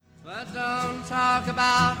talk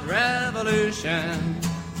about revolution.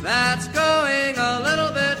 That's going a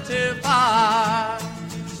little bit too far.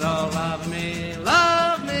 So love me,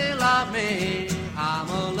 love me, love me. I'm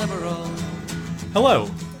a liberal. Hello,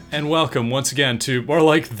 and welcome once again to More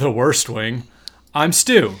Like the Worst Wing. I'm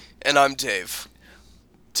Stu. And I'm Dave.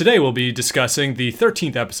 Today we'll be discussing the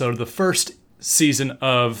 13th episode of the first season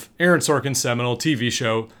of Aaron Sorkin's seminal TV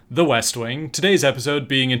show, The West Wing. Today's episode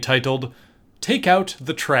being entitled, Take Out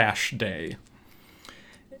the Trash Day.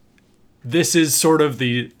 This is sort of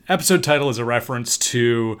the episode title is a reference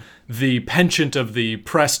to the penchant of the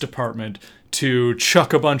press department to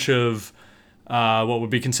chuck a bunch of what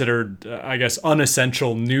would be considered,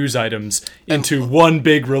 unessential news items into one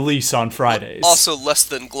big release on Fridays. Also less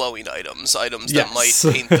than glowing items that might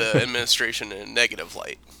paint the administration in a negative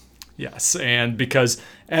light. Yes, and because,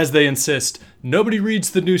 as they insist, nobody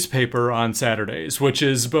reads the newspaper on Saturdays, which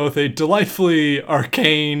is both a delightfully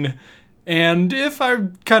arcane and, if I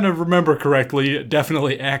kind of remember correctly,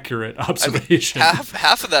 definitely accurate observation. I mean,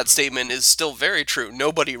 half of that statement is still very true.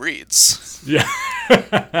 Nobody reads. Yeah.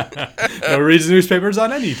 Nobody reads newspapers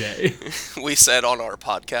on any day. We said on our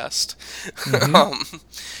podcast.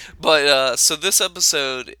 Mm-hmm. So this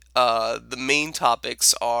episode, the main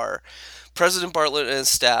topics are President Bartlett and his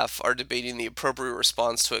staff are debating the appropriate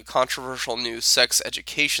response to a controversial new sex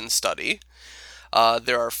education study.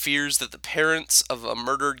 There are fears that the parents of a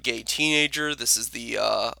murdered gay teenager, this is the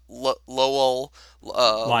Lowell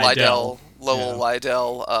Lydell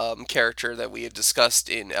character that we had discussed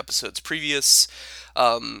in episodes previous.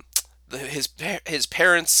 His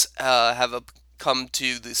parents have come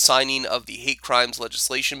to the signing of the hate crimes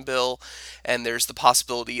legislation bill, and there's the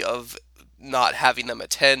possibility of not having them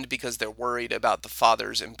attend because they're worried about the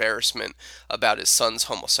father's embarrassment about his son's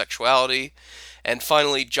homosexuality. And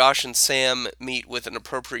finally, Josh and Sam meet with an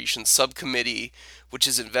appropriations subcommittee, which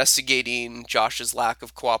is investigating Josh's lack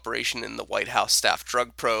of cooperation in the White House staff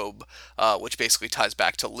drug probe, which basically ties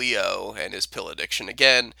back to Leo and his pill addiction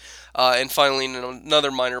again. And finally, in another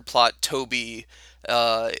minor plot, Toby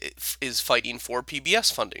is fighting for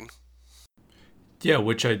PBS funding. Yeah,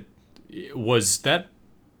 that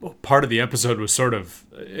part of the episode was sort of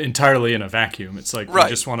entirely in a vacuum. It's like, right. We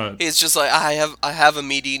just want to... It's just like, I have a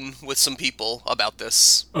meeting with some people about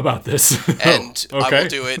this. And okay. I will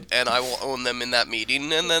do it, and I will own them in that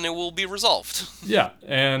meeting, and then it will be resolved. Yeah,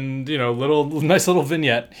 and, nice little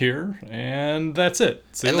vignette here, and that's it.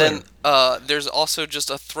 See you later. Then there's also just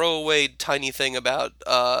a throwaway tiny thing about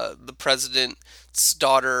the president's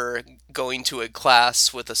daughter going to a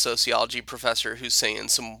class with a sociology professor who's saying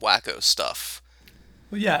some wacko stuff.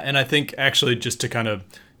 Well, yeah, and I think actually just to kind of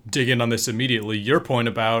dig in on this immediately, your point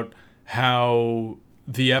about how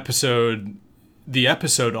the episode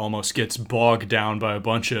almost gets bogged down by a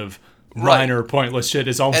bunch of minor pointless shit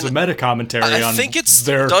is almost a meta commentary on I think it's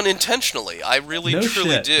done intentionally. I really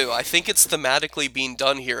truly do. I think it's thematically being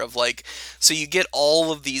done here of so you get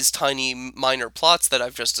all of these tiny minor plots that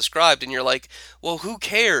I've just described and you're like, well, who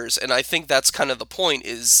cares? And I think that's kind of the point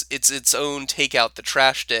is it's its own take out the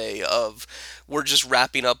trash day of we're just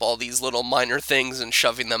wrapping up all these little minor things and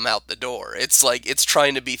shoving them out the door. It's like it's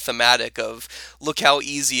trying to be thematic of look how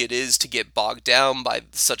easy it is to get bogged down by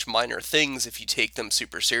such minor things if you take them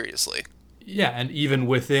super seriously. Yeah, and even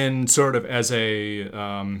within sort of as a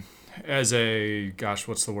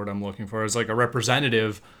what's the word I'm looking for? As like a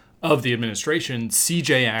representative of the administration,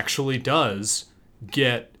 CJ actually does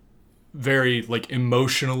get very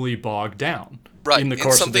emotionally bogged down. Right, in the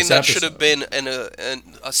course something of this that episode. should have been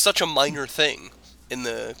such a minor thing in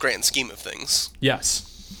the grand scheme of things.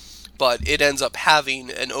 Yes. But it ends up having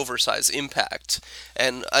an oversized impact,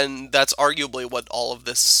 and that's arguably what all of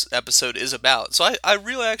this episode is about. So I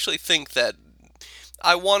really actually think that,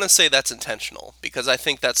 I want to say that's intentional, because I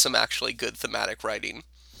think that's some actually good thematic writing.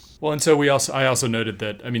 Well, and so I also noted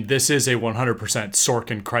that, this is a 100%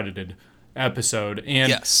 Sorkin credited episode, and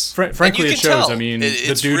yes. Frankly, and it shows. Tell.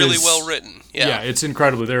 It's the dude really is well written. Yeah, it's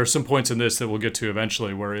incredible. There are some points in this that we'll get to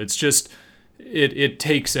eventually where it's just it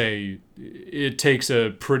takes a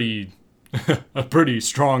pretty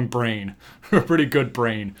strong brain, a pretty good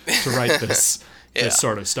brain to write this this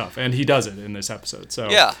sort of stuff, and he does it in this episode. So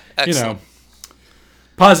yeah, excellent.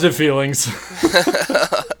 Positive feelings.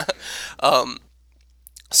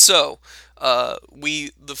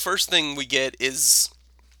 The first thing we get is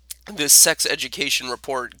this sex education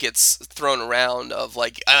report gets thrown around of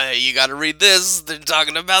you gotta read this, they're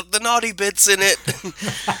talking about the naughty bits in it.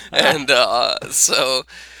 And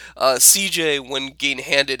CJ, when getting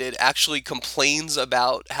handed it, actually complains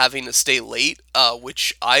about having to stay late,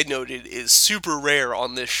 which I noted is super rare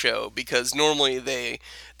on this show because normally they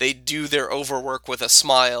do their overwork with a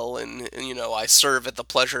smile and I serve at the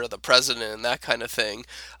pleasure of the president and that kind of thing.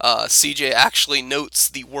 CJ actually notes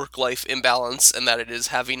the work-life imbalance and that it is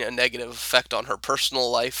having a negative effect on her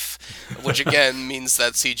personal life, which again means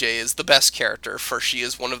that CJ is the best character, for she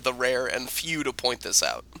is one of the rare and few to point this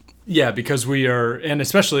out. Yeah, because we are, and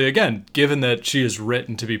especially, again, given that she is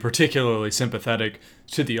written to be particularly sympathetic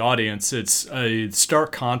to the audience, it's a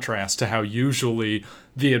stark contrast to how usually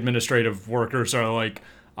the administrative workers are like,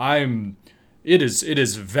 it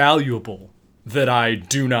is valuable that I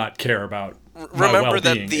do not care about my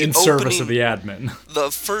well-being in service of the admin.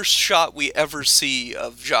 The first shot we ever see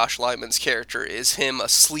of Josh Lyman's character is him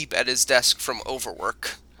asleep at his desk from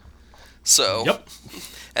overwork. So, yep.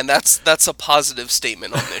 And that's a positive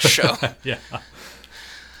statement on this show. Yeah.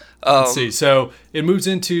 Let's see. So it moves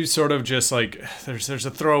into sort of just like there's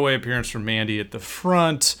a throwaway appearance from Mandy at the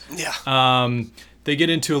front. Yeah. They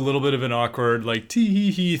get into a little bit of an awkward like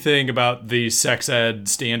tee-hee-hee thing about the sex ed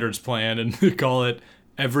standards plan, and they call it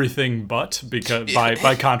everything but because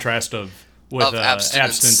by contrast with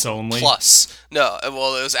abstinence only. Plus. No,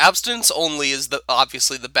 well, it was abstinence only is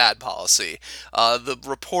obviously the bad policy. The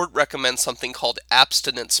report recommends something called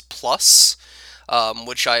abstinence plus,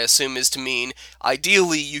 which I assume is to mean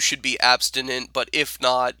ideally you should be abstinent, but if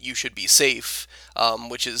not, you should be safe,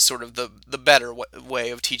 which is sort of the better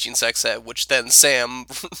way of teaching sex ed, which then Sam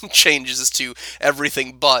changes to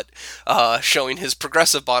everything but, showing his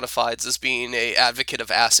progressive bona fides as being a advocate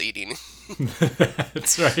of ass eating.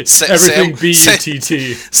 That's right. Everything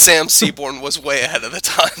B-U-T-T. Sam Seaborn was way ahead of the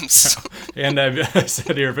times. And I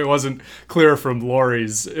said here, if it wasn't clear from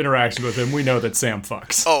Laurie's interaction with him, we know that Sam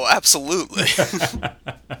fucks. Oh, absolutely.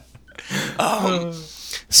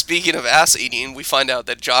 Speaking of ass eating, we find out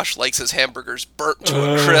that Josh likes his hamburgers burnt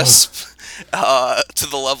to a crisp, to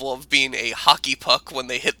the level of being a hockey puck when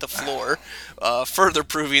they hit the floor, further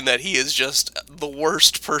proving that he is just the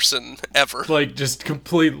worst person ever. Like, just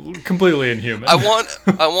completely inhuman.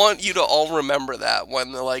 I want you to all remember that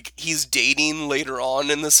when he's dating later on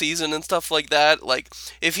in the season and stuff like that. Like,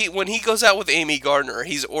 when he goes out with Amy Gardner,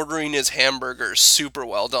 he's ordering his hamburgers super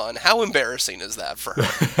well done. How embarrassing is that for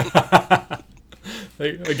her?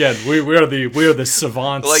 Again, we are the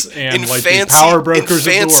savants and the power brokers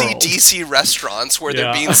in fancy of the world. DC restaurants where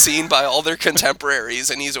they're being seen by all their contemporaries,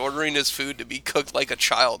 and he's ordering his food to be cooked like a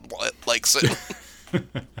child likes it.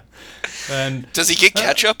 And does he get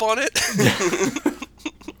ketchup on it?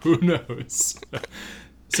 Who knows?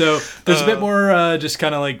 So there's a bit more just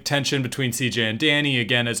kind of like tension between CJ and Danny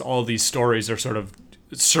again, as all these stories are sort of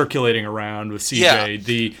circulating around with CJ.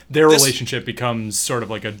 Yeah. Their relationship becomes sort of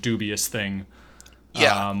like a dubious thing.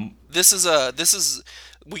 Yeah, we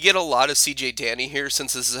get a lot of CJ Danny here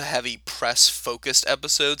since this is a heavy press-focused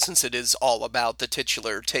episode, since it is all about the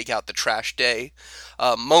titular take out the trash day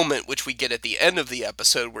moment, which we get at the end of the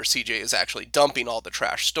episode where CJ is actually dumping all the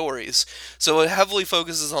trash stories. So it heavily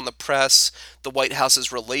focuses on the press, the White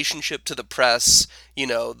House's relationship to the press,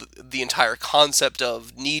 the entire concept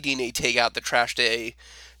of needing a take out the trash day,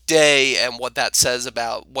 and what that says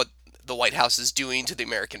about what the White House is doing to the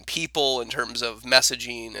American people in terms of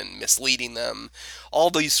messaging and misleading them, all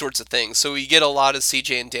these sorts of things. So we get a lot of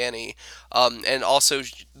CJ and Danny, and also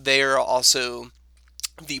they're also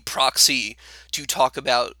the proxy to talk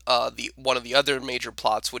about one of the other major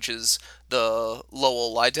plots, which is the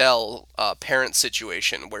Lowell Lydell parent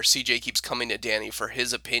situation, where CJ keeps coming to Danny for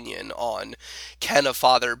his opinion on, can a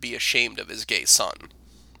father be ashamed of his gay son?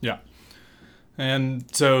 Yeah. And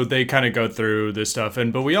so they kind of go through this stuff,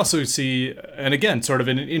 but we also see, and again, sort of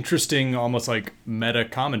an interesting, almost like meta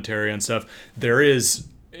commentary and stuff. There is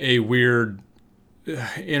a weird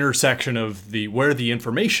intersection of where the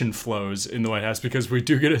information flows in the White House, because we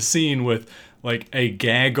do get a scene with like a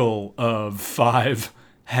gaggle of 5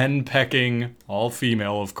 hen-pecking, all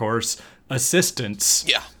female, of course, assistants.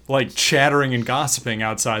 Yeah. Like chattering and gossiping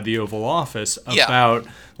outside the Oval Office about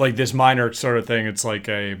like this minor sort of thing. It's like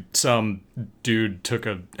some dude took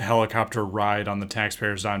a helicopter ride on the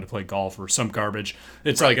taxpayers' dime to play golf or some garbage.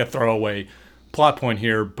 It's like a throwaway plot point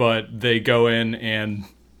here, but they go in and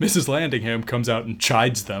Mrs. Landingham comes out and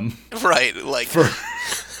chides them. Right, like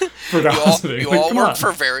for gossiping. You Like, all come work on.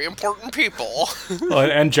 for very important people.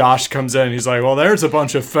 And Josh comes in and he's like, well, there's a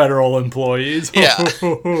bunch of federal employees. Yeah.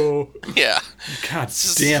 Yeah. God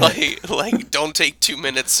It's damn it. like don't take 2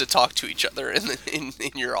 minutes to talk to each other in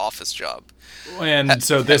your office job. And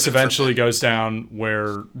so this heaven eventually goes down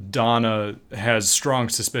where Donna has strong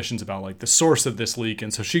suspicions about like the source of this leak,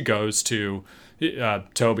 and so she goes to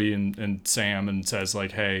Toby and Sam and says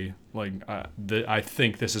like, hey, like I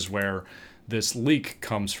think this is where this leak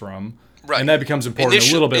comes from. Right. And that becomes important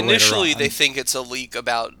a little bit later on. Initially, they think it's a leak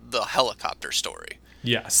about the helicopter story.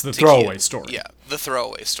 Yes, the throwaway story. Yeah, the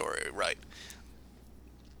throwaway story, right.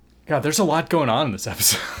 God, there's a lot going on in this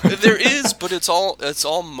episode. There is, but it's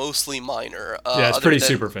all mostly minor. Yeah, it's pretty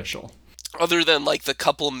superficial. Other than like the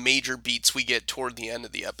couple major beats we get toward the end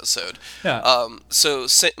of the episode. Yeah.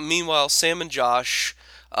 Meanwhile, Sam and Josh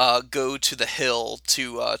go to the Hill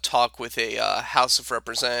to talk with a House of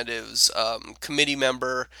Representatives committee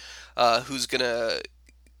member who's gonna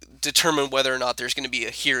determine whether or not there's going to be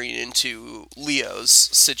a hearing into Leo's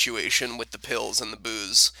situation with the pills and the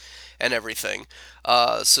booze and everything.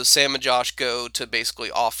 So Sam and Josh go to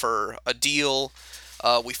basically offer a deal.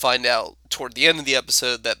 We find out toward the end of the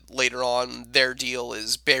episode that later on their deal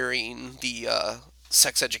is burying the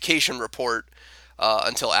sex education report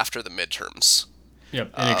until after the midterms.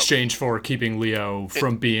 Yep, in exchange for keeping Leo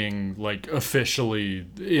from being like officially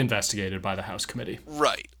investigated by the House committee.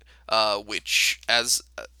 Right. Which, as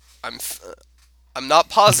I'm not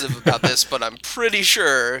positive about this, but I'm pretty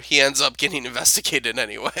sure he ends up getting investigated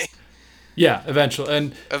anyway. Yeah,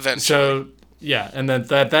 eventually. So, yeah, and then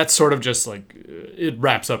that's sort of just like, it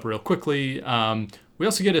wraps up real quickly. We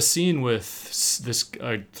also get a scene with this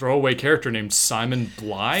throwaway character named Simon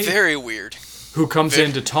Bly. Very weird. Who comes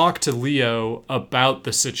in to talk to Leo about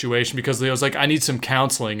the situation because Leo's like, I need some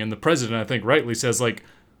counseling. And the president, I think, rightly says, like,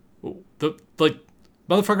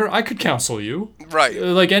 motherfucker, I could counsel you. Right.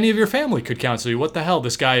 Like, any of your family could counsel you. What the hell?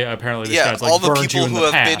 This guy's like burned you in the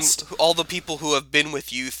past. All the people who have been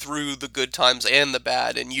with you through the good times and the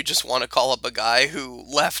bad, and you just want to call up a guy who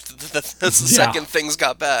left the second things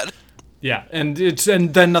got bad. Yeah, and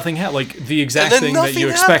then nothing happens. Like, the exact thing that you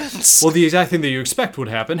expect. Happens. Well, the exact thing that you expect would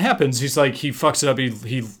happens. He's like, he fucks it up.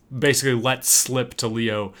 He basically lets slip to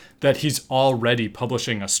Leo that he's already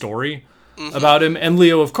publishing a story about him. And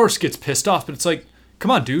Leo, of course, gets pissed off. But it's like,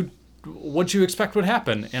 come on, dude. What'd you expect would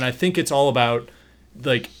happen? And I think it's all about,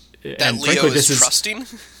 like... That and Leo frankly, is trusting?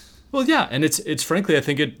 Well, yeah, and it's frankly, I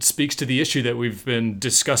think it speaks to the issue that we've been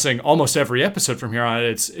discussing almost every episode from here on.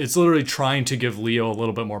 It's literally trying to give Leo a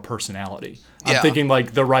little bit more personality. Yeah. I'm thinking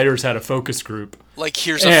like the writers had a focus group, like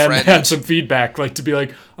here's a and friend, had some feedback, like to be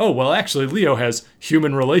like, oh, well, actually, Leo has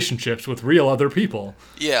human relationships with real other people.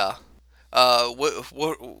 Yeah.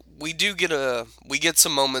 We get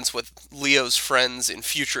some moments with Leo's friends in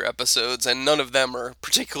future episodes, and none of them are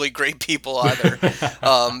particularly great people either.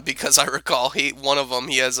 Because I recall one of them,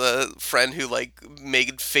 he has a friend who like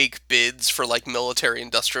made fake bids for like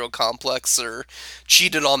military-industrial complex or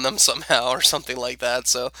cheated on them somehow or something like that.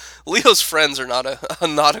 So Leo's friends are not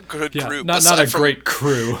a good group. Not a great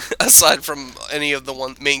crew. Aside from any of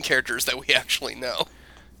the main characters that we actually know.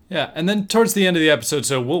 Yeah, and then towards the end of the episode,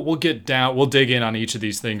 so we'll dig in on each of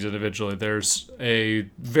these things individually. There's a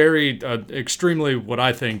very, extremely, what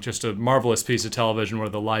I think, just a marvelous piece of television where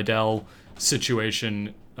the Lydell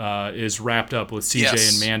situation is wrapped up with CJ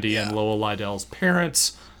and Mandy and Lowell Lydell's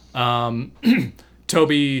parents.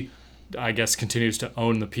 Toby, I guess, continues to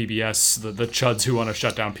own the PBS, the chuds who want to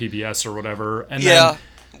shut down PBS or whatever. And then,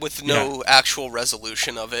 with no actual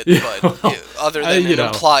resolution of it, but other than an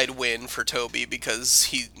implied win for Toby because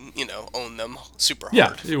he, owned them super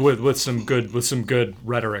hard. Yeah, with some good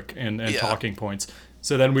rhetoric and talking points.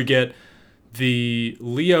 So then we get the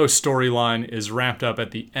Leo storyline is wrapped up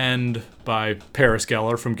at the end by Paris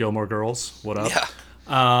Geller from Gilmore Girls. What up? Yeah.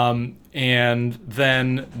 And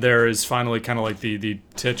then there is finally kind of like the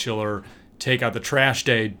titular take out the trash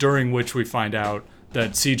day, during which we find out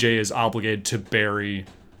that CJ is obligated to bury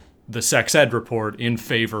the sex ed report in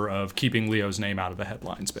favor of keeping Leo's name out of the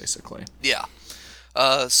headlines, basically. Yeah.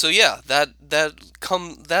 That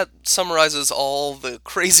summarizes all the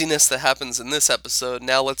craziness that happens in this episode.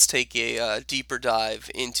 Now let's take a deeper dive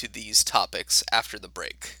into these topics after the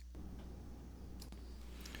break.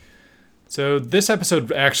 So this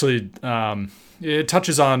episode actually it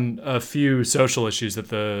touches on a few social issues that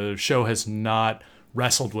the show has not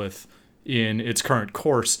wrestled with in its current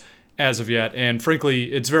course as of yet, and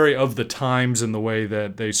frankly, it's very of the times in the way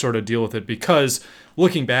that they sort of deal with it, because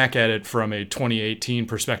looking back at it from a 2018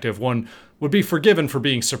 perspective, one would be forgiven for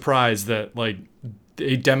being surprised that like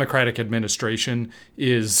a Democratic administration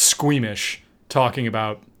is squeamish talking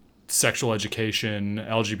about sexual education,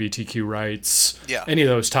 LGBTQ rights, Yeah. any of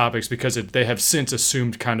those topics, because they have since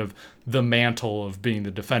assumed kind of the mantle of being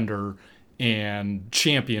the defender and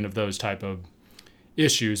champion of those type of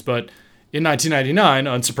issues. But in 1999,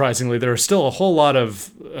 unsurprisingly, there are still a whole lot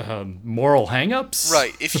of moral hangups.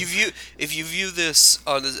 Right. If you view this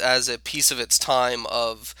as a piece of its time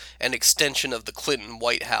of an extension of the Clinton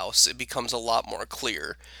White House, it becomes a lot more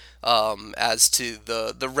clear as to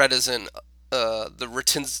the reticent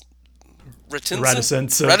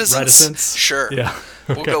reticence. Sure. Yeah.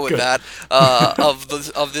 We'll go with good. that.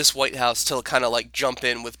 Of this White House to kind of like jump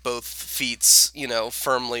in with both feet,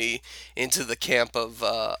 firmly into the camp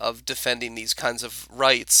of defending these kinds of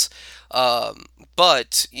rights.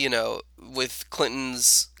 But with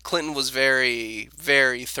Clinton was very,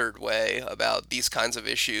 very third way about these kinds of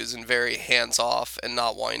issues and very hands off and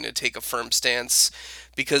not wanting to take a firm stance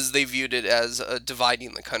because they viewed it as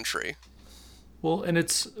dividing the country. Well, and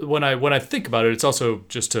it's when I think about it, it's also,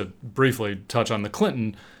 just to briefly touch on the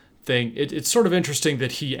Clinton thing, it's sort of interesting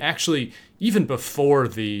that he actually, even before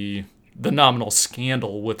the nominal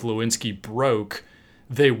scandal with Lewinsky broke,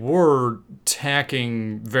 they were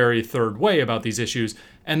tacking very third way about these issues,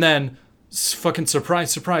 and then fucking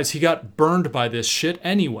surprise, he got burned by this shit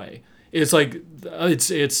anyway. It's like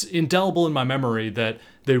it's indelible in my memory that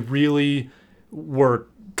they really were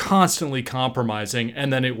constantly compromising,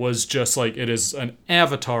 and then it was just like, it is an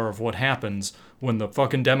avatar of what happens when the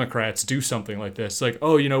fucking Democrats do something like this. Like,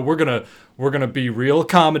 oh, we're gonna be real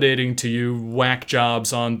accommodating to you whack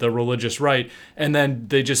jobs on the religious right, and then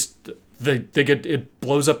they get, it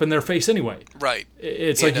blows up in their face anyway. Right.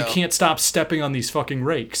 It's like you can't stop stepping on these fucking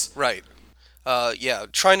rakes. Right.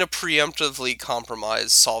 Trying to preemptively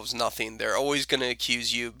compromise solves nothing. They're always going to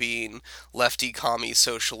accuse you of being lefty, commie,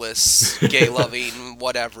 socialists, gay-loving,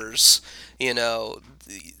 whatevers,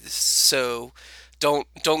 So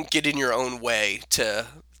don't get in your own way to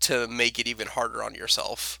make it even harder on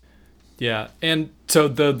yourself. Yeah, and so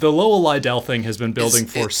the Lowell Lydell thing has been building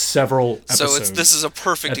for several episodes. So this is a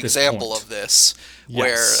perfect example of this, where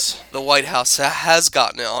Yes. the White House has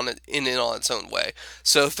gotten it on its own way.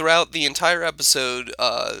 So throughout the entire episode,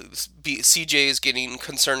 CJ is getting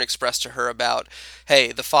concern expressed to her about,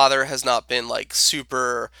 hey, the father has not been like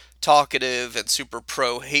super talkative and super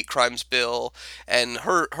pro hate crimes bill, and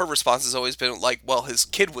her response has always been like, well, his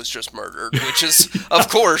kid was just murdered, which is of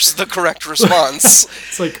course the correct response.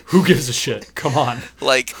 It's like, who gives a shit? Come on.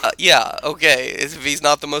 Like, yeah, okay, if he's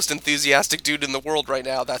not the most enthusiastic dude in the world right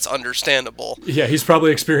now, that's understandable. Yeah, he's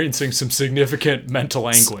probably experiencing some significant mental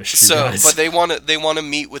anguish. But they want to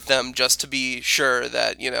meet with them just to be sure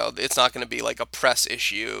that it's not going to be like a press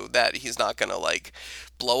issue, that he's not going to like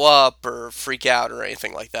blow up or freak out or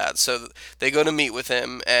anything like that. So they go to meet with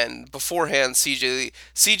him, and beforehand, CJ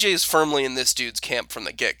is firmly in this dude's camp from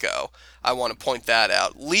the get-go. I want to point that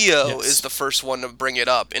out. Leo is the first one to bring it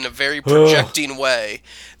up in a very projecting way,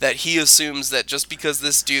 that he assumes that just because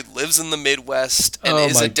this dude lives in the Midwest and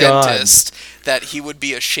is a dentist, that he would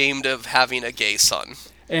be ashamed of having a gay son.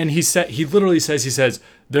 And he literally says,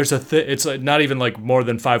 there's a thing, it's like not even like more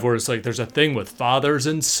than 5 words, like there's a thing with fathers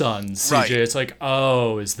and sons, CJ. Right. It's like,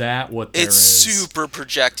 oh, is that what there is? It's super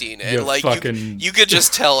projecting, and like you could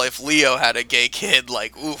just tell if Leo had a gay kid,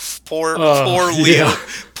 like, oof, poor Leo,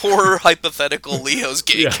 poor hypothetical Leo's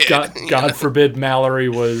gay kid. God forbid Mallory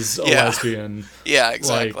was a lesbian. Yeah,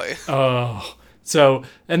 exactly. So,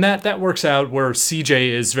 and that works out where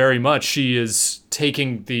CJ is very much, she is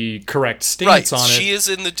taking the correct stance on it. She is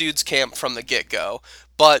in the dude's camp from the get-go,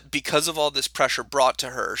 but because of all this pressure brought to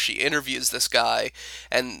her, she interviews this guy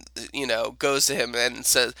and, goes to him and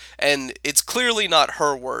says, and it's clearly not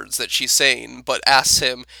her words that she's saying, but asks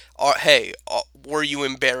him, hey, were you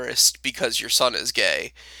embarrassed because your son is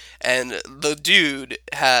gay? And the dude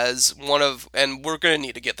has and we're going to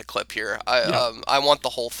need to get the clip here. I want the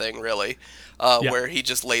whole thing, really, where he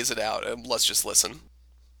just lays it out, and let's just listen.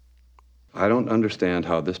 I don't understand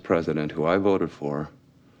how this president, who I voted for,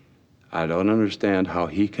 I don't understand how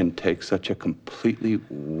he can take such a completely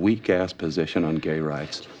weak-ass position on gay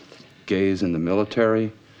rights. Gays in the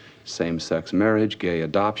military, same-sex marriage, gay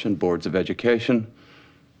adoption, boards of education.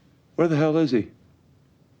 Where the hell is he?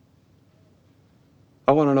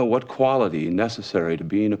 I want to know what quality necessary to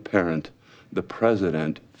being a parent the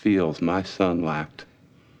president feels my son lacked.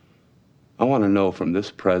 I want to know from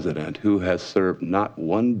this president, who has served not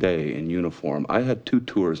one day in uniform. I had 2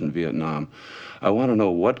 tours in Vietnam. I want to know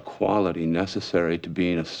what quality necessary to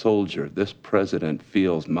being a soldier this president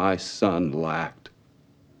feels my son lacked.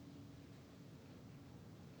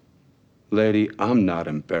 Lady, I'm not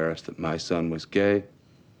embarrassed that my son was gay.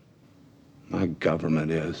 My government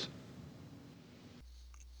is.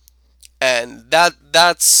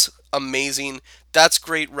 that's amazing. That's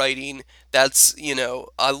great writing. That's,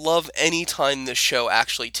 I love any time this show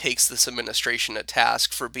actually takes this administration to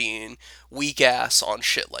task for being weak ass on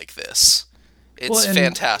shit like this. It's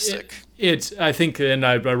fantastic. I think, and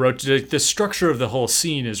I wrote, the structure of the whole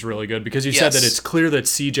scene is really good, because you said that it's clear that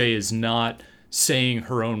CJ is not saying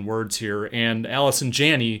her own words here, and Allison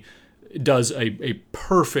Janney does a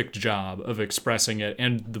perfect job of expressing it.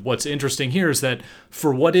 And what's interesting here is that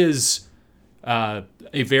for what is a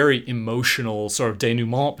very emotional sort of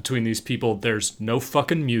denouement between these people, there's no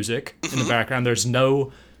fucking music in the background. There's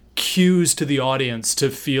no cues to the audience to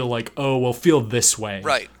feel like, oh, we'll feel this way,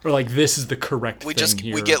 right? Or like, this is the correct thing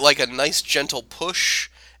here. We get like a nice gentle push,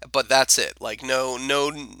 but that's it. Like no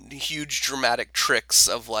huge dramatic tricks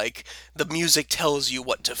of like the music tells you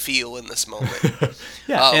what to feel in this moment.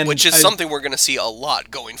 Which is something we're going to see a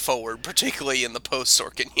lot going forward, particularly in the post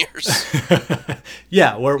Sorkin years.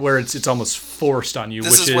 where it's almost forced on you.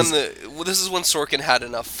 This is when Sorkin had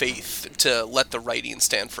enough faith to let the writing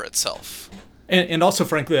stand for itself. And also,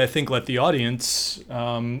 frankly, I think let the audience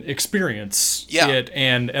experience it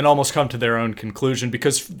and almost come to their own conclusion,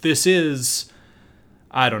 because this is,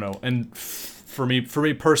 I don't know, and for me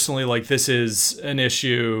personally, like, this is an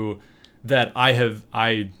issue that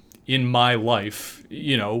I in my life,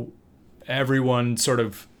 everyone sort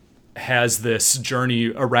of has this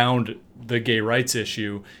journey around the gay rights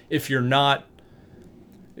issue. If you're not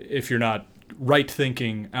right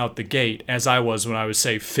thinking out the gate, as I was when I was,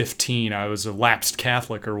 say, 15, I was a lapsed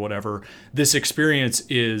Catholic or whatever, this experience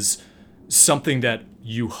is something that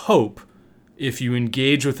you hope, if you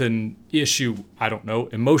engage with an issue, I don't know,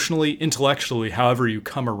 emotionally, intellectually, however you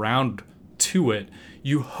come around to it,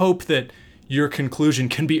 you hope that your conclusion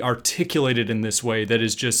can be articulated in this way that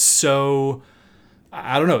is just so,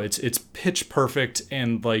 I don't know, it's pitch perfect,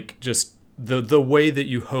 and like just the way that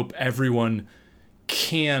you hope everyone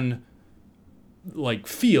can like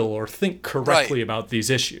feel or think correctly about these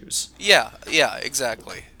issues. Yeah,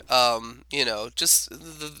 exactly. Just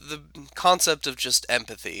the concept of just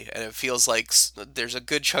empathy, and it feels like there's a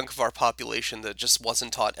good chunk of our population that just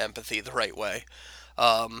wasn't taught empathy the right way,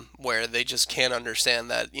 where they just can't understand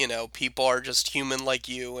that, people are just human like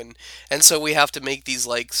you, and so we have to make these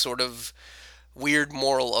like sort of weird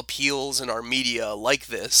moral appeals in our media like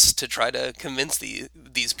this to try to convince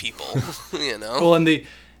these people, Well,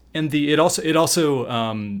 it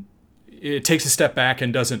also it takes a step back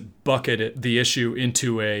and doesn't bucket the issue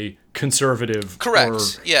into a conservative or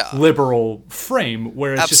liberal frame,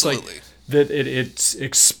 where it's just like that it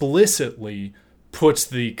explicitly puts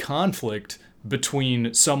the conflict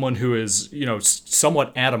between someone who is,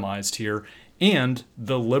 somewhat atomized here and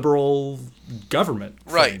the liberal government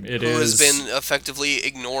frame. Who has been effectively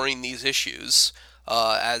ignoring these issues.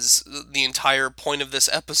 As the entire point of this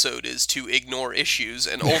episode is to ignore issues,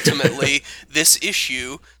 and ultimately this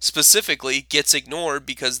issue specifically gets ignored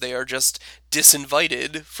because they are just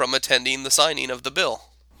disinvited from attending the signing of the bill.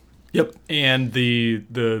 Yep, and the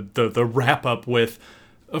wrap up with,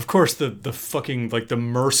 of course, the fucking like the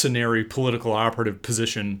mercenary political operative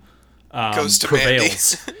position goes to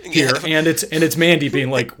prevails here, and it's Mandy being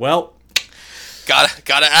like, well,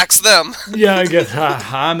 Gotta axe them. Yeah, I guess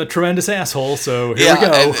I'm a tremendous asshole, so here we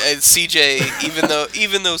go. And CJ,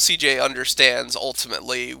 even though CJ understands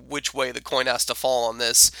ultimately which way the coin has to fall on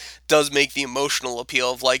this, does make the emotional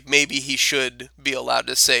appeal of like, maybe he should be allowed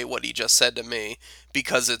to say what he just said to me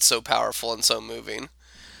because it's so powerful and so moving.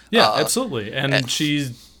 Yeah, absolutely. And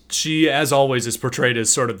she as always is portrayed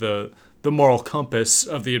as sort of the moral compass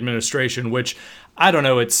of the administration, which I don't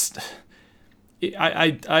know,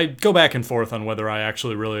 I go back and forth on whether I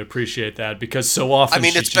actually really appreciate that, because so often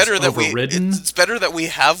she's it's better just that overridden. It's better that we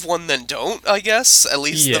have one than don't, I guess. At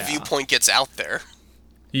least the viewpoint gets out there.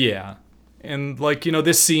 Yeah. And like,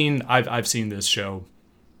 this scene, I've seen this show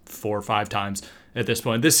 4 or 5 times at this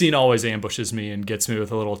point. This scene always ambushes me and gets me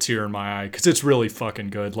with a little tear in my eye, because it's really fucking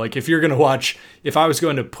good. Like, if I was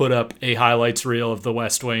going to put up a highlights reel of The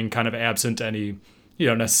West Wing, kind of absent any,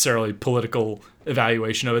 necessarily political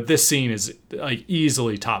evaluation of it, this scene is like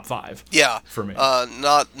easily top 5. Yeah, for me.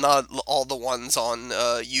 Not all the ones on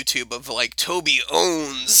YouTube of like Toby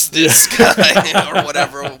owns this guy or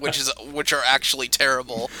whatever, which are actually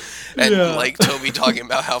terrible, and like Toby talking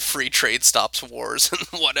about how free trade stops wars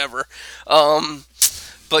and whatever. But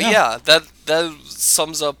that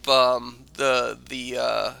sums up the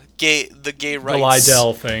gay rights, the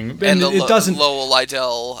Lydell thing, and it doesn't Lowell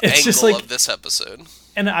Lydell angle of this episode.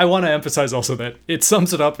 And I want to emphasize also that it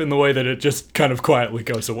sums it up in the way that it just kind of quietly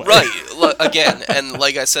goes away. Right, again, and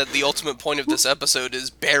like I said, the ultimate point of this episode is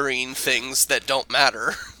burying things that don't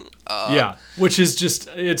matter. Yeah, which is just,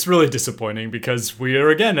 it's really disappointing because we are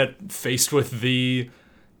again faced with the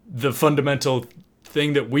fundamental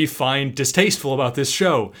thing that we find distasteful about this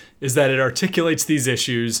show is that it articulates these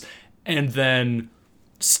issues and then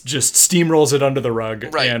just steamrolls it under the rug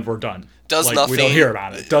and we're done. Does nothing. We don't hear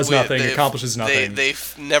about it. Does nothing. Accomplishes nothing. They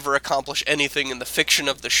never accomplish anything in the fiction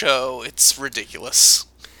of the show. It's ridiculous.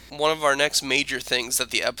 One of our next major things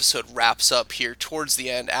that the episode wraps up here towards the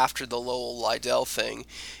end after the Lowell Lydell thing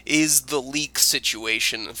is the leak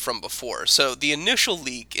situation from before. So the initial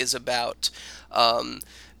leak is about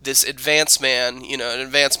this advance man. You know, an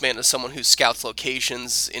advance man is someone who scouts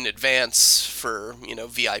locations in advance for, you know,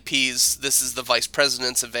 VIPs. This is the vice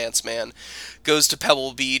president's advance man. Goes to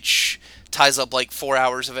Pebble Beach, ties up like 4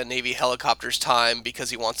 hours of a Navy helicopter's time because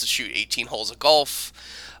he wants to shoot 18 holes of golf.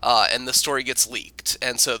 And the story gets leaked.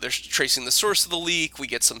 And so they're tracing the source of the leak. We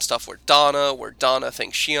get some stuff where Donna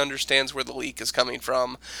thinks she understands where the leak is coming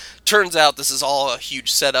from. Turns out this is all a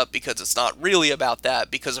huge setup because it's not really about that.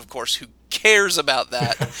 Because, of course, who cares about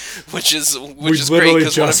that? which is great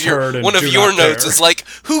because one of your notes is like,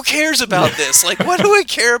 who cares about this? Like, what do I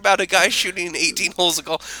care about a guy shooting 18 holes of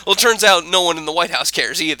golf? Well, it turns out no one in the White House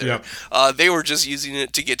cares either. Yep. They were just using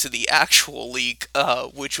it to get to the actual leak,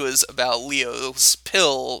 which was about Leo's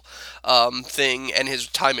pill thing and his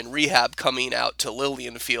time in rehab coming out to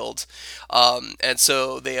Lillianfield. And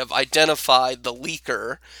so they have identified the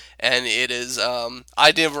leaker, and it is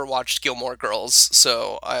I never watched Gilmore Girls,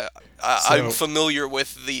 so I'm familiar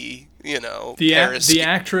with the, you know, the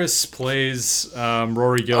actress plays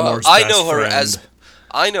Rory Gilmore's best friend.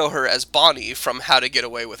 I know her as Bonnie from How to Get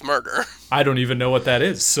Away with Murder. I don't even know what that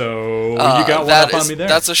is, so you got one up on me there.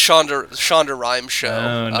 That's a Shonda Rhimes show.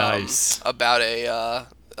 Oh, nice. About a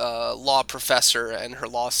law professor and her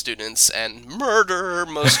law students and murder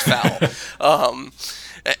most foul.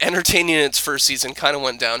 Entertaining in its first season, kind of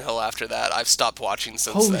went downhill after that. I've stopped watching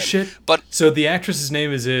since then. Holy shit. But so the actress's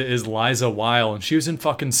name is Liza Weil, and she was in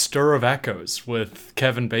fucking Stir of Echoes with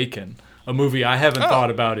Kevin Bacon, a movie I haven't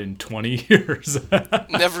thought about in 20 years.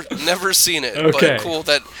 Never seen it, okay. But cool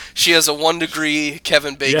that she has a 1 degree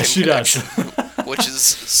Kevin Bacon yes, she connection. Does. Which is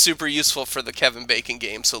super useful for the Kevin Bacon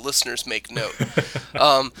game, so listeners make note.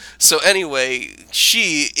 So anyway,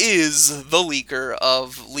 she is the leaker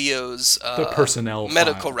of Leo's the personnel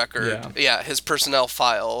medical file. record. Yeah, his personnel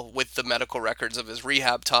file with the medical records of his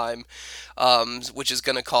rehab time, which is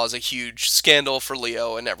going to cause a huge scandal for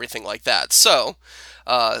Leo and everything like that. So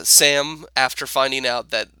Sam, after finding out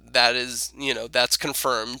that is, you know, that's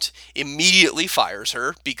confirmed, immediately fires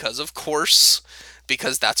her because, of course...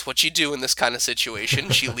 Because that's what you do in this kind of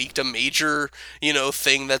situation. She leaked a major, you know,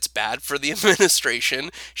 thing that's bad for the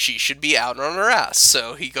administration. She should be out on her ass.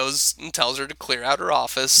 So he goes and tells her to clear out her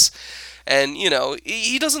office. And, you know,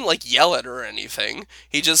 he doesn't, like, yell at her or anything.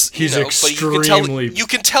 He just, he's extremely... But you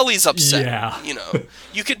can tell he's upset. Yeah. You know,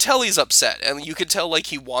 you can tell he's upset. And you can tell, like,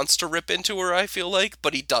 he wants to rip into her, I feel like,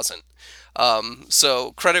 but he doesn't.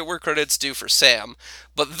 So credit where credit's due for Sam.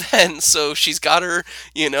 But then, so she's got her,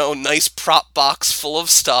 you know, nice prop box full of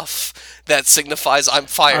stuff that signifies I'm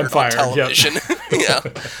fired on television.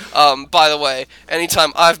 Yep. Yeah. By the way,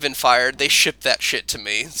 anytime I've been fired, they ship that shit to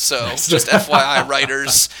me. So just FYI,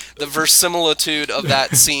 writers, the verisimilitude of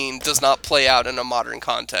that scene does not play out in a modern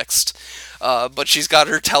context. But she's got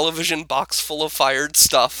her television box full of fired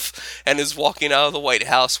stuff and is walking out of the White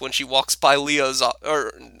House when she walks by Leo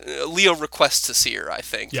requests to see her, I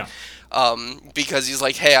think. Yeah. Because he's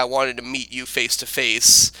like, hey, I wanted to meet you face to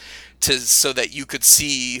face so that you could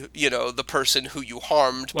see, you know, the person who you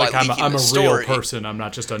harmed by leaking the story. I'm a real person. I'm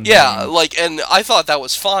not just a name. Yeah, like, and I thought that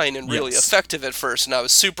was fine and really effective at first, and I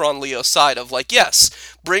was super on Leo's side of, like, yes,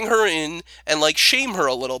 bring her in and, like, shame her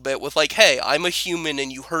a little bit with, like, hey, I'm a human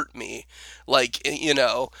and you hurt me. Like, you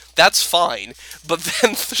know, that's fine. But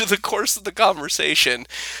then through the course of the conversation,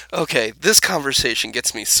 okay, this conversation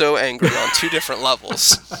gets me so angry on 2 different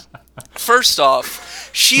levels. First off,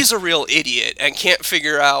 she's a real idiot and can't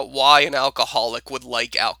figure out why an alcoholic would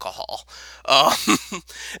like alcohol.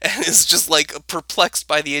 And is just, like, perplexed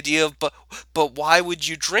by the idea of, but why would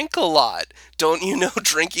you drink a lot? Don't you know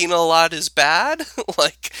drinking a lot is bad?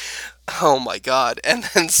 Like... Oh my god. And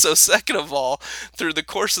then, so second of all, through the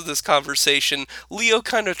course of this conversation, Leo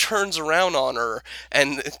kind of turns around on her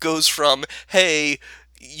and goes from, hey,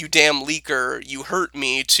 you damn leaker, you hurt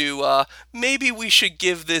me, to, maybe we should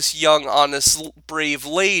give this young, honest, brave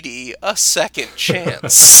lady a second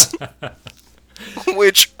chance.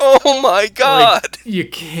 Which, oh my god! Like, you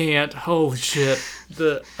can't. Holy shit.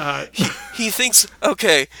 he thinks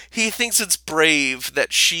it's brave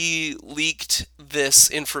that she leaked this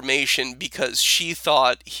information because she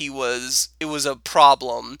thought it was a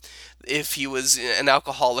problem if he was an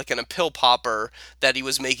alcoholic and a pill popper, that he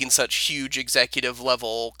was making such huge executive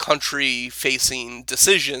level country facing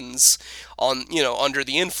decisions on, under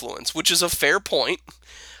the influence, which is a fair point.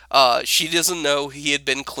 She doesn't know he had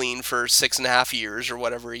been clean for 6.5 years or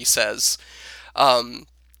whatever he says. And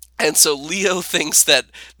so Leo thinks that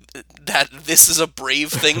this is a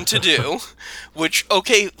brave thing to do, which,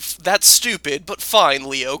 okay, that's stupid, but fine,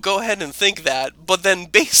 Leo, go ahead and think that. But then,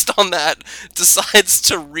 based on that, decides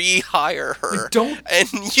to rehire her.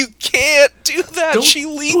 And you can't do that. She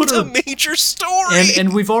leaked a major story.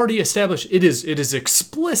 And we've already established it is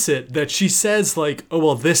explicit that she says, like, oh,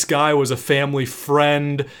 well, this guy was a family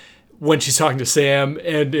friend when she's talking to Sam,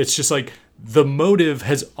 and it's just like, the motive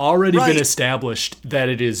has already been established that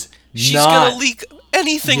it is She's going to leak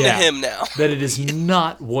anything to him now. That it is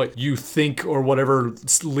not what you think or whatever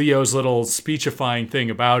Leo's little speechifying thing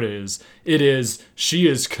about is. It is, she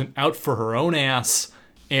is out for her own ass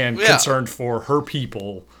and concerned for her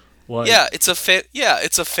people. Like, it's a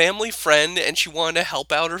family friend, and she wanted to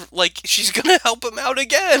help out her. Like, she's gonna help him out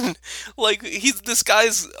again. Like, this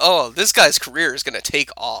guy's career is gonna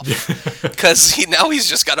take off because he's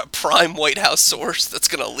just got a prime White House source that's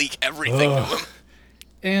gonna leak everything to him.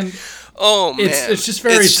 And oh man, it's just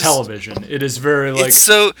very television. It is very like it's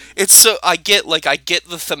so I get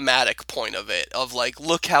the thematic point of it, of like,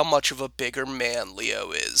 look how much of a bigger man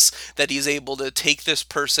Leo is, that he's able to take this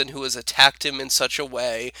person who has attacked him in such a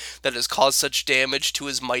way that has caused such damage to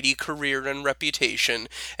his mighty career and reputation,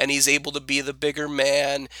 and he's able to be the bigger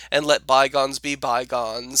man and let bygones be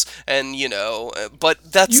bygones, and but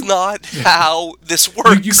that's not how this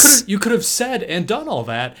works. You could have said and done all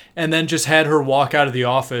that, and then just had her walk out of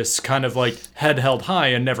the office kind of like head held high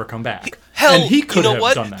and never come back. Hell, and he could have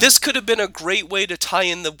done that. This could have been a great way to tie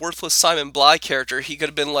in the worthless Simon Bly character. He could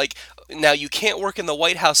have been like, now you can't work in the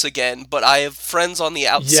White House again, but I have friends on the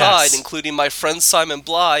outside, including my friend Simon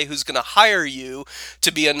Bly, who's going to hire you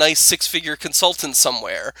to be a nice 6-figure consultant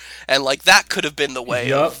somewhere. And like, that could have been the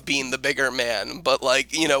way of being the bigger man, but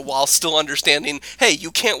like, while still understanding, hey,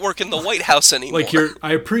 you can't work in the White House anymore. Like,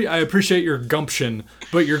 I appreciate your gumption,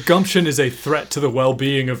 but your gumption is a threat to the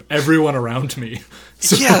well-being of everyone around me.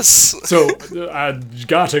 So, yes.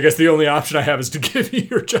 Gosh, I guess the only option I have is to give you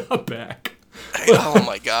your job back. Oh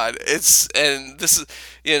my God. This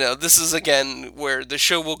is again where the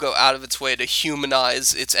show will go out of its way to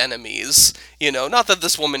humanize its enemies. Not that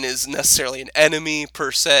this woman is necessarily an enemy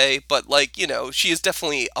per se, but like, she is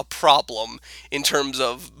definitely a problem in terms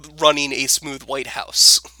of running a smooth White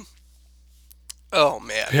House. Oh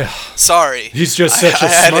man. Yeah. Sorry. He's just such a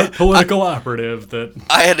smart political operative that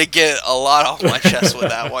I had to get a lot off my chest with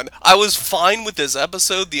that one. I was fine with this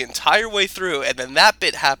episode the entire way through, and then that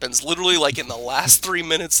bit happens literally like in the last 3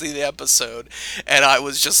 minutes of the episode, and I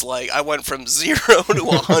was just like, I went from 0 to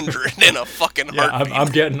 100 in a fucking heartbeat. I'm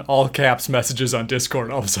getting all caps messages on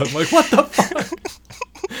Discord all of a sudden, like, what the fuck?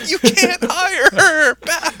 You can't hire her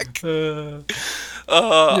back.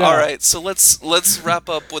 All right, so let's wrap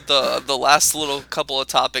up with the last little couple of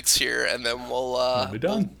topics here, and then we'll be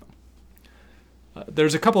done.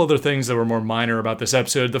 There's a couple other things that were more minor about this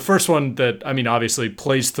episode. The first one that, I mean, obviously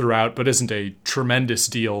plays throughout, but isn't a tremendous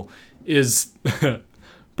deal, is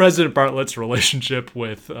President Bartlett's relationship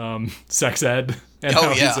with sex ed. And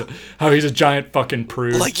how he's a giant fucking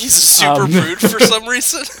prude. Like, he's a super prude for some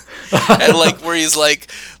reason. And like, where he's like,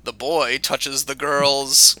 the boy touches the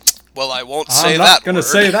girls. Well, I won't say that word. I'm not going to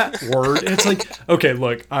say that word. It's like, okay,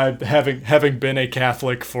 look, having been a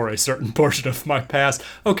Catholic for a certain portion of my past,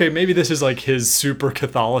 okay, maybe this is like his super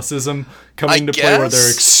Catholicism coming to play, where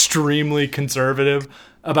they're extremely conservative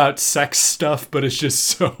about sex stuff, but it's just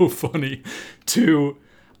so funny to,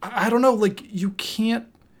 I don't know, like, you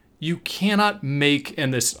cannot make,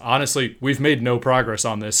 and this, honestly, we've made no progress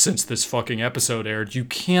on this since this fucking episode aired, you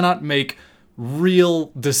cannot make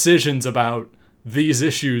real decisions about these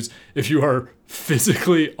issues if you are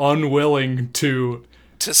physically unwilling to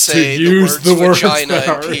say use the words vagina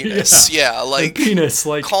and penis. Yeah, like, and penis,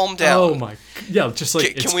 like, calm down. Oh my, yeah, just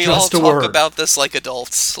like, can we all talk about this like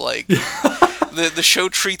adults? Like, the show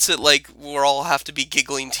treats it like we're all have to be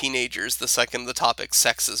giggling teenagers the second the topic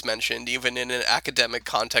sex is mentioned, even in an academic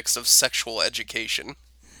context of sexual education.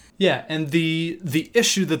 Yeah, and the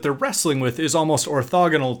issue that they're wrestling with is almost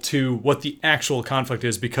orthogonal to what the actual conflict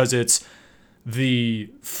is, because it's the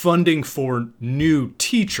funding for new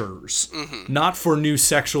teachers, not for new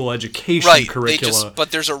sexual education curricula.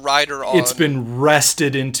 But there's a rider on. It's been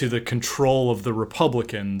wrested into the control of the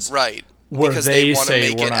Republicans. Right. where because they want to say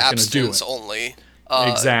make we're it not going to do abstinence it. only.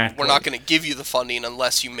 Exactly. We're not going to give you the funding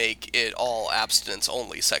unless you make it all abstinence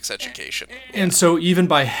only sex education. And so even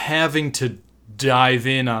by having to dive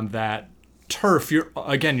in on that turf,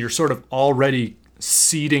 you're sort of already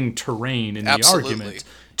ceding terrain in the argument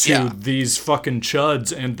to these fucking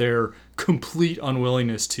chuds and their complete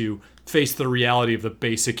unwillingness to face the reality of the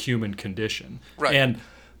basic human condition. Right. And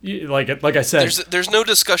like I said, there's no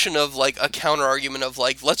discussion of like a counter argument of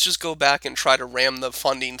like, let's just go back and try to ram the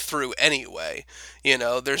funding through anyway.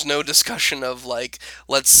 There's no discussion of like,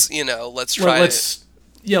 let's do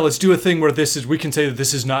a thing where we can say that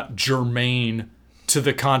this is not germane to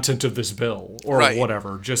the content of this bill or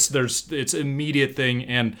whatever. Just it's immediate thing.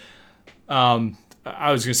 And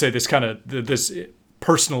I was going to say this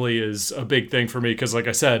personally is a big thing for me because, like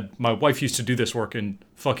I said, my wife used to do this work in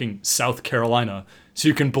fucking South Carolina. So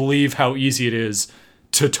you can believe how easy it is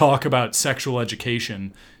to talk about sexual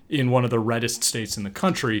education in one of the reddest states in the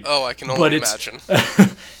country. Oh, I can only imagine.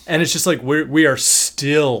 And it's just like we are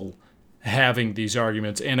still having these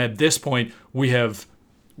arguments. And at this point, we have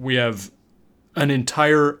an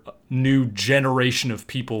entire new generation of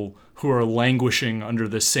people who are languishing under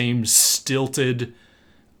the same stilted,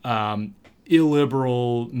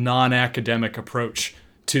 illiberal, non-academic approach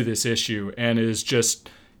to this issue. And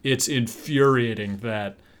it's infuriating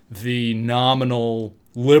that the nominal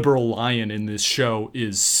liberal lion in this show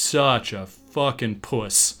is such a fucking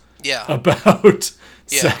puss about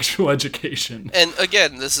sexual education. And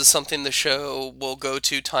again, this is something the show will go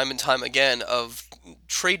to time and time again of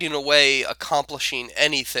trading away accomplishing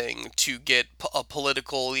anything to get a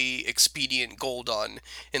politically expedient goal done,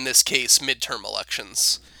 in this case, midterm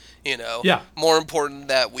elections. More important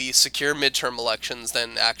that we secure midterm elections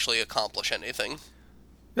than actually accomplish anything.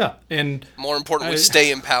 Yeah, and more important, we stay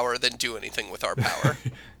in power than do anything with our power.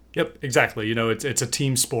 Yep, exactly. It's a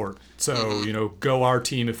team sport. So, go our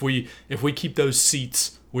team. If we keep those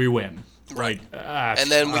seats, we win. Right. And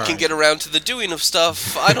then we can get around to the doing of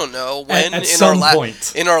stuff, I don't know, when at some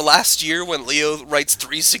point. In our last year when Leo writes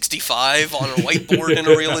 365 on a whiteboard in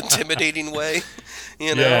a real intimidating way.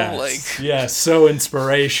 Yes, so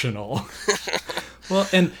inspirational. Well,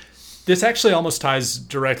 and this actually almost ties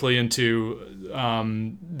directly into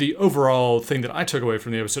the overall thing that I took away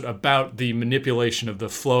from the episode about the manipulation of the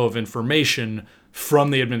flow of information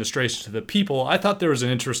from the administration to the people. I thought there was an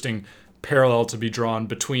interesting parallel to be drawn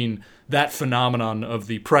between that phenomenon of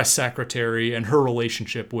the press secretary and her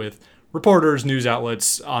relationship with reporters, news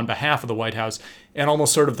outlets on behalf of the White House, and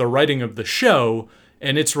almost sort of the writing of the show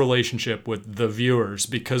and its relationship with the viewers,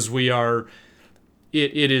 because it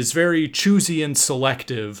is very choosy and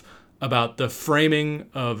selective about the framing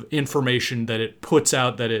of information that it puts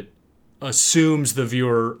out, that it assumes the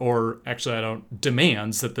viewer, or actually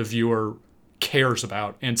demands that the viewer cares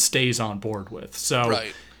about and stays on board with. So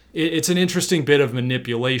it's an interesting bit of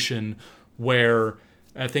manipulation where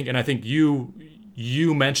I think you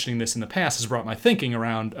mentioning this in the past has brought my thinking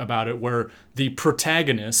around about it, where the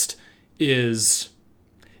protagonist is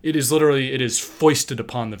foisted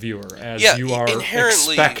upon the viewer as you are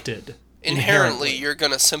expected. Inherently, you're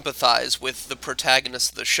going to sympathize with the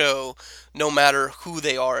protagonist of the show, no matter who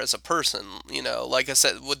they are as a person. Like I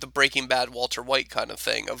said, with the Breaking Bad Walter White kind of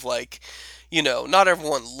thing of like, not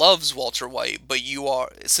everyone loves Walter White, but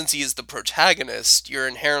since he is the protagonist, you're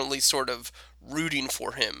inherently sort of rooting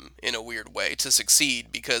for him in a weird way to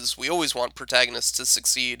succeed, because we always want protagonists to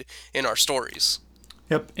succeed in our stories.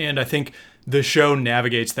 Yep, and I think the show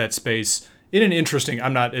navigates that space in an interesting,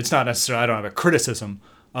 it's not necessarily, I don't have a criticism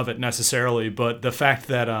of it necessarily, but the fact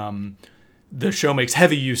that the show makes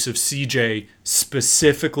heavy use of CJ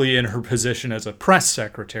specifically in her position as a press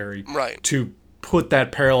secretary to put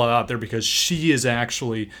that parallel out there, because she is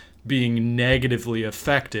actually being negatively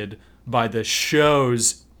affected by the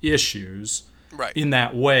show's issues in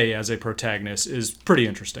that way as a protagonist is pretty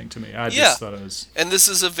interesting to me. I just thought it was... And this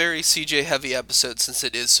is a very CJ heavy episode, since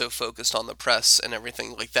it is so focused on the press and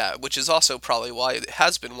everything like that, which is also probably why it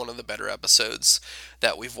has been one of the better episodes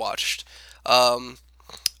that we've watched.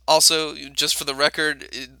 Also, just for the record,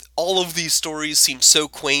 all of these stories seem so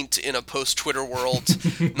quaint in a post-Twitter world.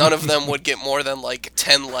 None of them would get more than like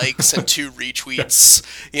 10 likes and 2 retweets.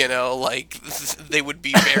 They would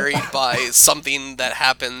be buried by something that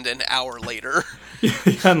happened an hour later.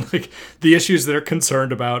 And like the issues they're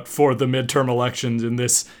concerned about for the midterm elections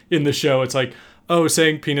in the show, it's like,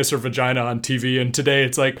 saying penis or vagina on TV, and today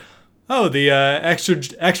it's like, the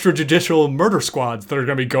extrajudicial murder squads that are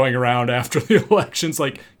going to be going around after the elections,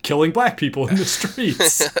 like killing black people in the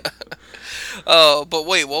streets. But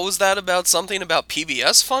wait, what was that about? Something about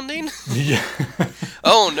PBS funding? Yeah.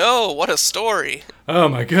 Oh no, what a story. Oh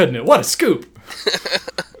my goodness, what a scoop.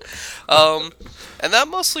 And that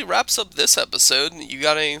mostly wraps up this episode. You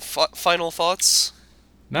got any final thoughts?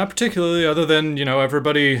 Not particularly, other than,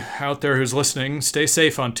 everybody out there who's listening, stay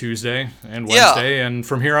safe on Tuesday and Wednesday and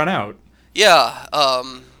from here on out. Yeah,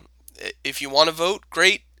 if you want to vote,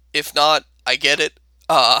 great. If not, I get it.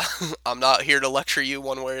 I'm not here to lecture you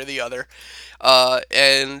one way or the other.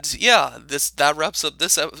 And yeah, that wraps up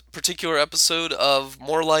this particular episode of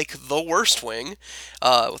More Like the Worst Wing.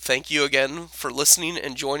 Thank you again for listening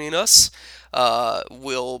and joining us.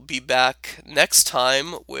 We'll be back next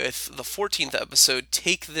time with the 14th episode,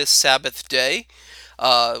 Take This Sabbath Day,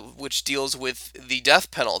 which deals with the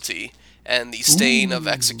death penalty and the staying of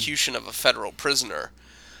execution of a federal prisoner.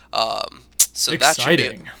 So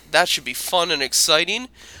exciting. that should be fun and exciting.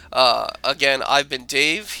 Again, I've been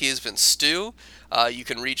Dave. He has been Stu. You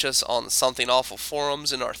can reach us on the Something Awful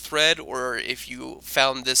forums in our thread, or if you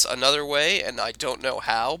found this another way, and I don't know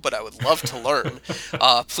how, but I would love to learn,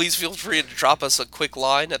 please feel free to drop us a quick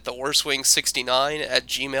line at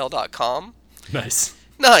theworstwing69@gmail.com.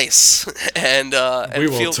 Nice. And we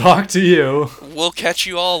will talk to you. We'll catch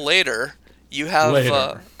you all later. You have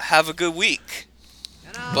a good week.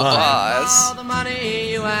 Bye. All the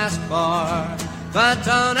money you ask for, but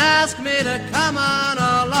don't ask me to come on over.